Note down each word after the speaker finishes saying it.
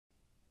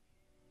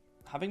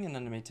Having an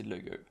animated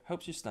logo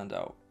helps you stand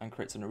out and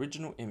creates an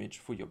original image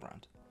for your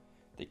brand.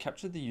 They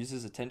capture the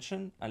user's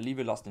attention and leave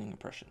a lasting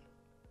impression.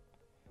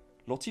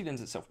 Lottie lends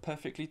itself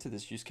perfectly to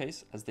this use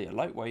case as they are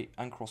lightweight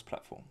and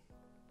cross-platform.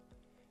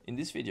 In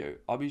this video,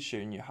 I'll be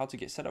showing you how to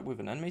get set up with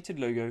an animated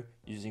logo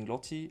using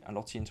Lottie and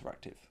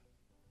Lottie-interactive.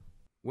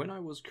 When I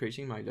was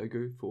creating my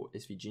logo for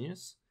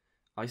SVGenius,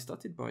 I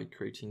started by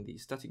creating the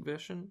static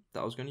version that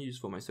I was going to use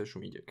for my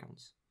social media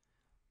accounts.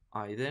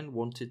 I then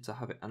wanted to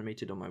have it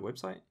animated on my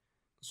website,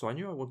 so I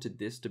knew I wanted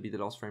this to be the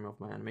last frame of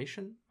my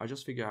animation. I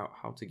just figured out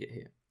how to get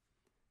here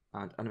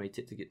and animate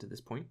it to get to this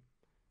point.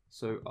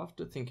 So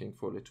after thinking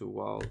for a little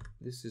while,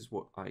 this is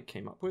what I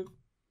came up with.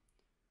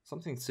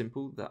 Something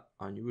simple that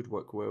I knew would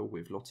work well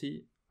with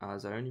Lottie,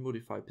 as I only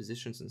modify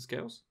positions and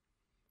scales.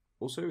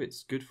 Also,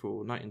 it's good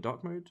for night and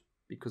dark mode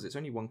because it's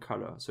only one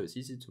color, so it's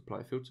easy to apply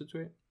a filter to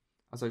it,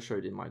 as I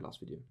showed in my last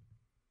video.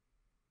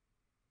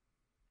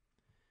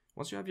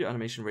 Once you have your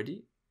animation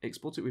ready,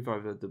 export it with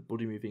either the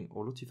body moving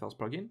or Lottie files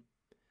plugin.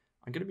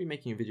 I'm going to be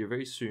making a video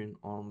very soon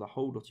on the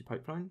whole Lottie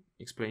pipeline,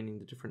 explaining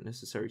the different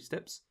necessary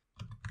steps.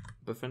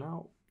 But for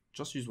now,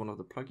 just use one of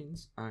the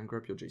plugins and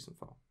grab your JSON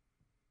file.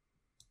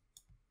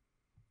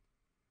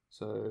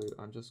 So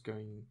I'm just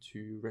going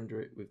to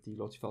render it with the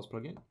Lottie files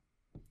plugin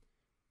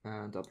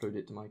and upload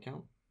it to my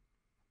account.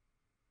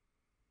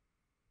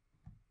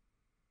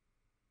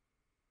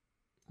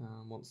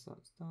 Once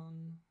that's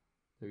done,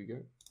 there we go.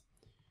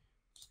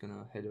 Just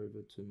gonna head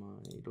over to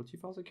my Lottie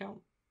files account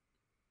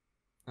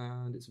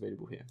and it's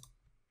available here.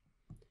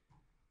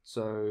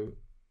 So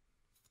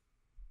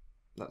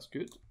that's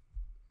good.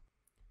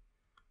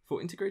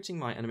 For integrating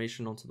my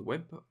animation onto the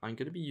web, I'm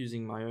going to be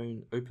using my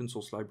own open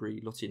source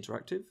library,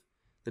 Lottie-interactive.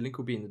 The link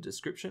will be in the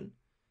description.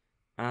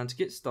 And to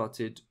get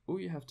started, all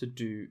you have to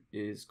do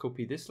is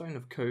copy this line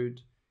of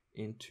code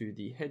into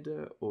the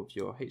header of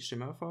your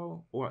HTML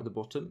file or at the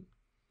bottom,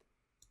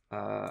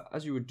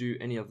 as you would do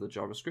any other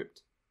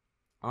JavaScript.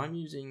 I'm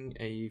using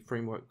a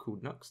framework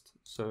called Nuxt,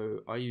 so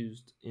I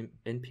used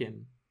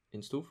npm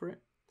install for it,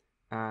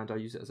 and I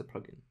use it as a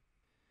plugin.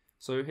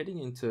 So heading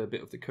into a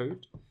bit of the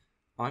code,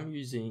 I'm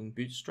using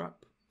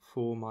Bootstrap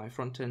for my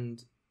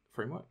front-end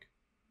framework.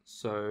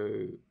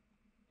 So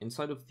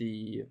inside of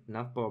the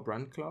navbar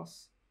brand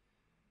class,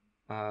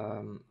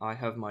 I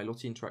have my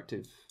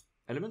Lottie-interactive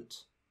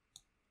element,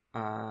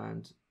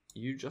 and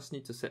you just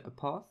need to set a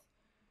path.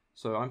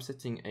 So I'm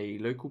setting a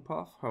local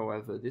path,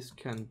 however, this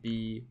can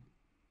be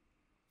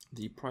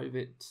the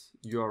private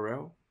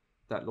URL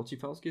that Lottie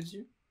files gives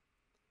you.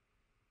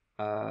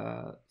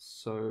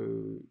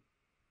 So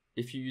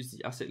if you use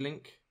the asset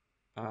link,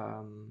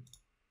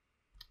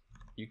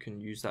 you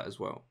can use that as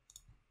well,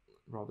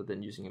 rather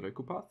than using a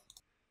local path.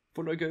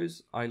 For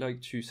logos, I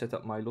like to set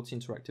up my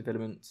Lottie-interactive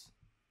element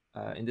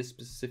in this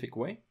specific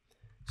way.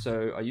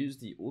 So I use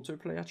the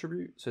autoplay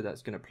attribute, so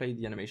that's going to play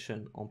the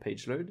animation on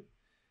page load.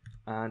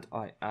 And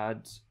I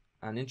add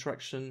an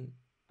interaction,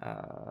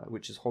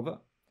 which is hover,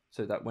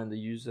 so that when the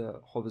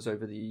user hovers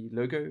over the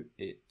logo,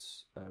 it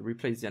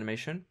replays the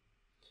animation.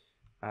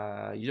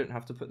 You don't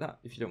have to put that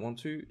if you don't want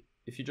to.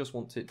 If you just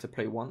want it to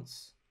play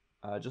once,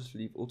 just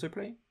leave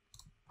autoplay.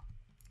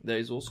 There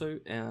is also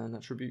an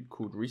attribute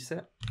called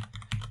reset,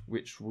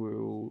 which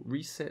will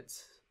reset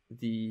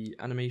the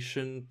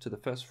animation to the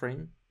first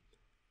frame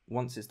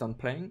once it's done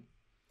playing.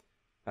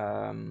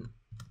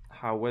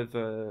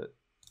 However,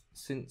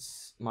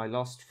 since my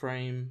last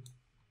frame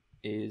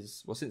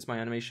is, since my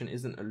animation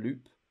isn't a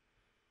loop,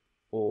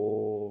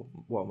 or,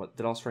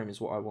 the last frame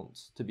is what I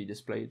want to be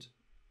displayed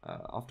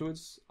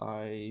afterwards,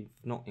 I've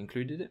not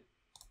included it.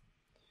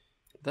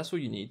 That's all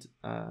you need.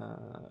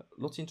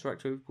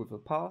 Lottie-interactive with a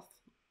path,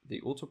 the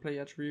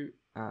autoplay attribute,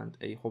 and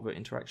a hover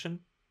interaction.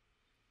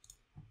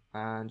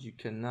 And you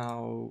can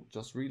now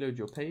just reload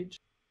your page.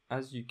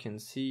 As you can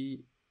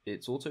see,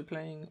 it's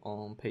autoplaying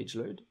on page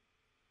load,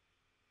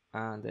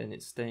 and then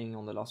it's staying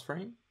on the last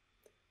frame.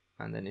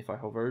 And then if I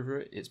hover over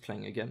it, it's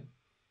playing again.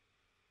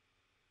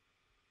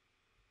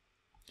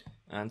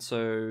 And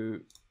so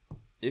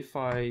if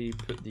I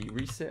put the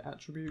reset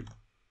attribute,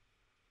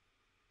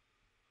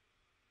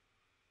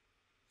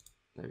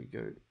 there we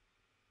go,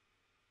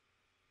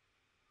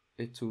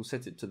 it will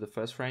set it to the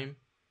first frame,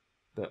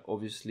 but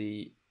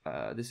obviously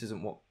this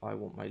isn't what I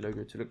want my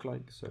logo to look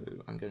like, so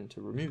I'm going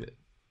to remove it.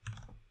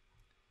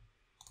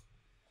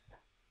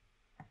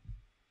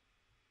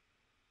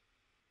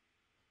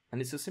 And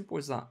it's as simple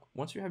as that.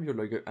 Once you have your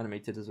logo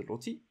animated as a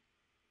Lottie,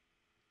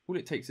 all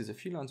it takes is a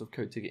few lines of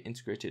code to get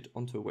integrated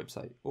onto a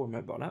website or a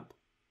mobile app,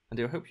 and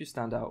it'll help you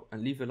stand out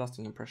and leave a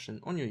lasting impression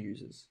on your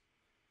users,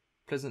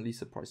 pleasantly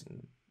surprising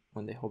them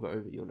when they hover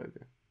over your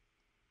logo.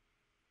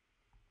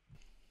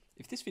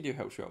 If this video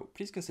helps you out,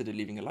 please consider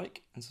leaving a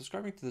like and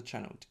subscribing to the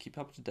channel to keep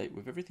up to date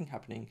with everything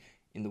happening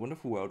in the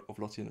wonderful world of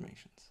Lottie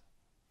animations.